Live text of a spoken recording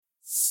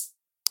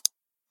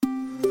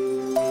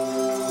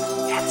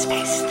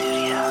Headspace Studios.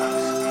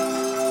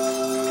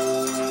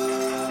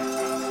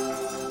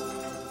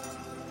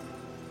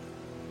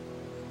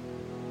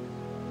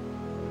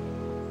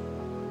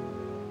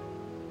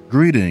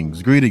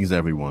 Greetings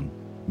everyone.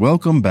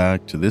 Welcome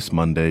back to this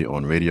Monday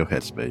on Radio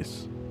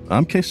Headspace.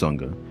 I'm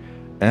Kesonga,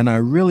 and I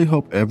really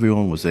hope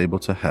everyone was able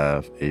to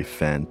have a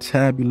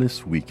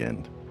fantabulous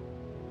weekend.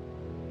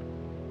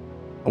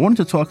 I wanted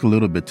to talk a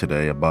little bit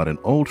today about an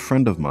old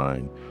friend of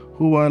mine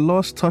who I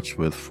lost touch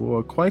with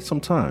for quite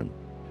some time,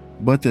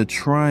 but they're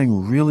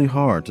trying really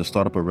hard to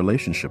start up a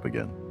relationship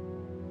again.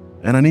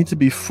 And I need to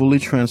be fully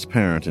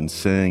transparent in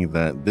saying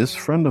that this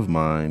friend of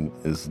mine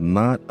is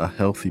not a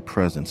healthy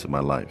presence in my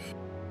life.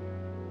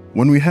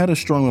 When we had a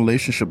strong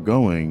relationship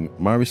going,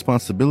 my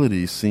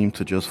responsibilities seemed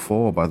to just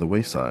fall by the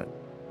wayside.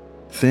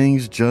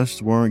 Things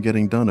just weren't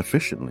getting done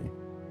efficiently,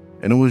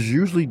 and it was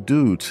usually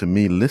due to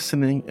me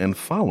listening and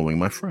following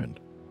my friend.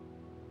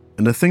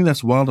 And the thing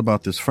that's wild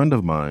about this friend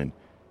of mine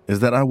is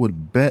that I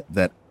would bet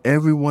that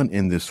everyone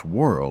in this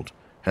world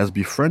has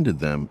befriended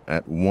them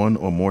at one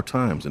or more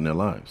times in their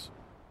lives.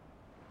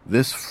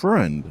 This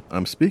friend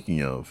I'm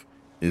speaking of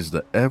is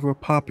the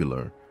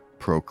ever-popular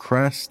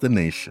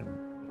procrastination.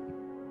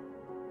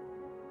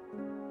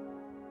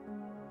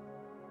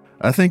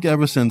 I think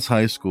ever since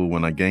high school,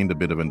 when I gained a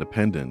bit of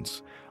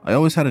independence, I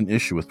always had an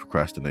issue with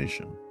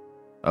procrastination.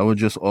 I would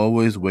just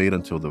always wait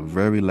until the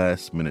very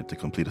last minute to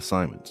complete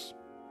assignments.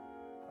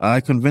 I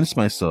convinced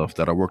myself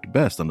that I worked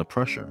best under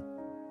pressure,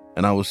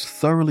 and I was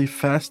thoroughly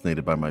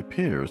fascinated by my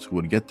peers who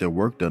would get their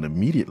work done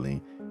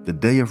immediately the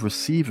day of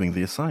receiving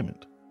the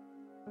assignment.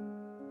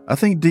 I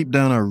think deep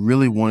down I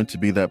really wanted to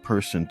be that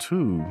person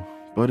too,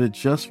 but it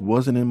just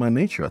wasn't in my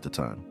nature at the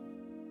time.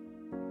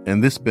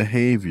 And this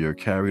behavior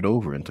carried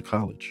over into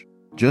college.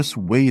 Just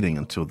waiting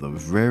until the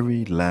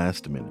very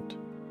last minute.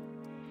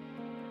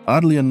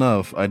 Oddly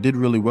enough, I did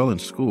really well in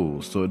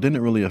school, so it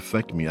didn't really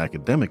affect me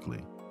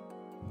academically,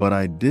 but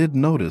I did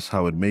notice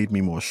how it made me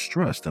more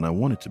stressed than I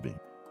wanted to be,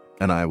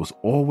 and I was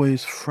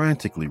always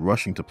frantically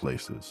rushing to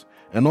places,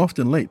 and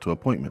often late to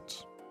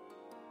appointments.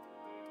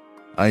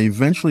 I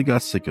eventually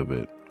got sick of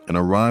it and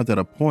arrived at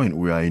a point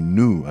where I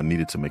knew I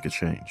needed to make a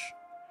change.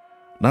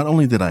 Not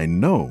only did I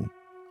know,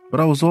 but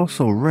I was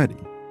also ready.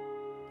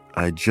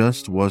 I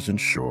just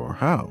wasn't sure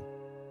how.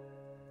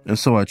 And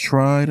so I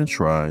tried,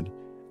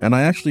 and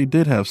I actually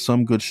did have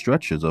some good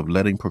stretches of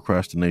letting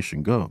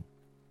procrastination go.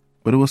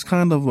 But it was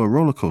kind of a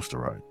roller coaster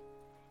ride.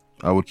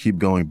 I would keep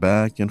going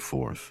back and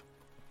forth.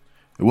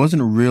 It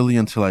wasn't really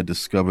until I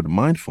discovered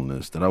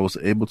mindfulness that I was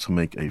able to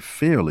make a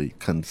fairly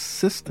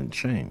consistent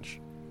change.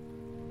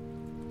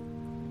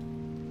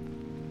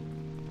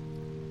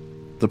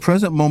 The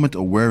present moment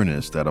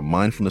awareness that a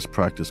mindfulness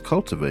practice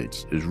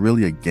cultivates is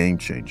really a game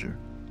changer.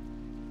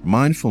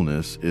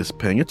 Mindfulness is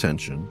paying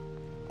attention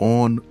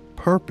on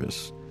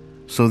purpose,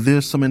 so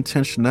there's some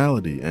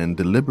intentionality and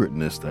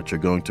deliberateness that you're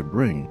going to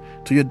bring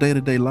to your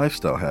day-to-day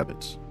lifestyle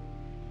habits.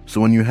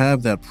 So when you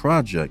have that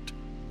project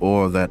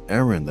or that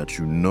errand that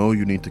you know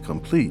you need to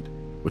complete,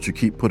 but you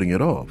keep putting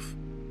it off,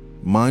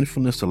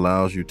 mindfulness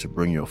allows you to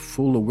bring your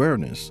full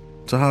awareness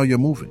to how you're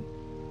moving.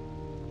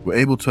 We're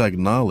able to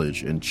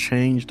acknowledge and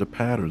change the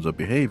patterns of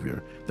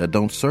behavior that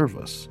don't serve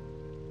us,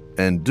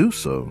 and do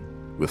so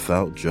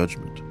without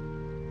judgment.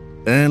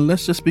 And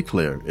let's just be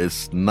clear,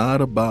 it's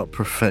not about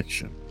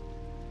perfection.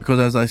 Because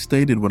as I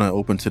stated when I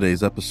opened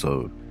today's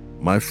episode,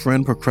 my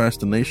friend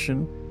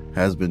procrastination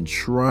has been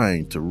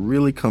trying to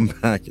really come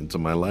back into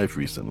my life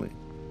recently.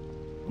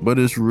 But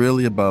it's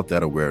really about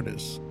that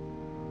awareness.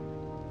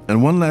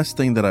 And one last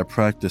thing that I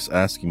practice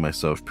asking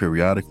myself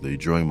periodically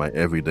during my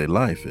everyday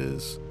life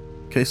is,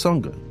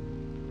 Kesonga,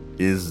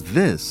 is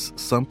this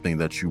something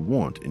that you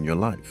want in your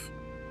life?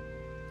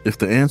 If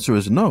the answer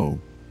is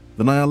no,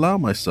 then I allow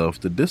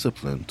myself the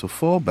discipline to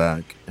fall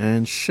back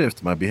and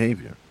shift my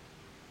behavior.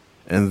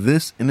 And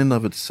this in and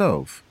of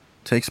itself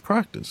takes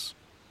practice.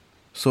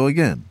 So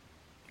again,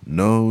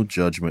 no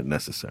judgment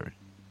necessary.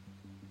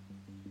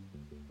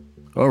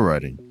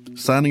 Alrighty,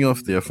 signing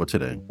off there for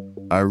today.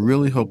 I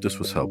really hope this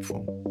was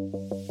helpful.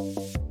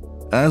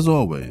 As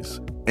always,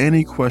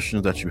 any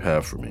questions that you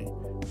have for me,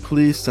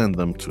 please send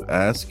them to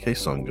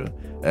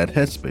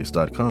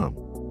askkesonga@headspace.com.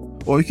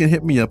 Or you can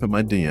hit me up in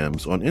my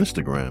DMs on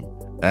Instagram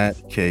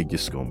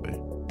 @kgiscombe.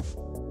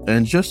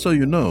 And just so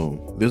you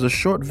know, there's a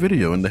short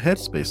video in the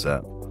Headspace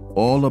app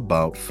all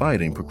about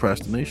fighting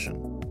procrastination.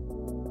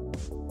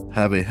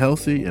 Have a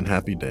healthy and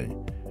happy day,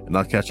 and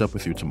I'll catch up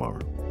with you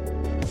tomorrow.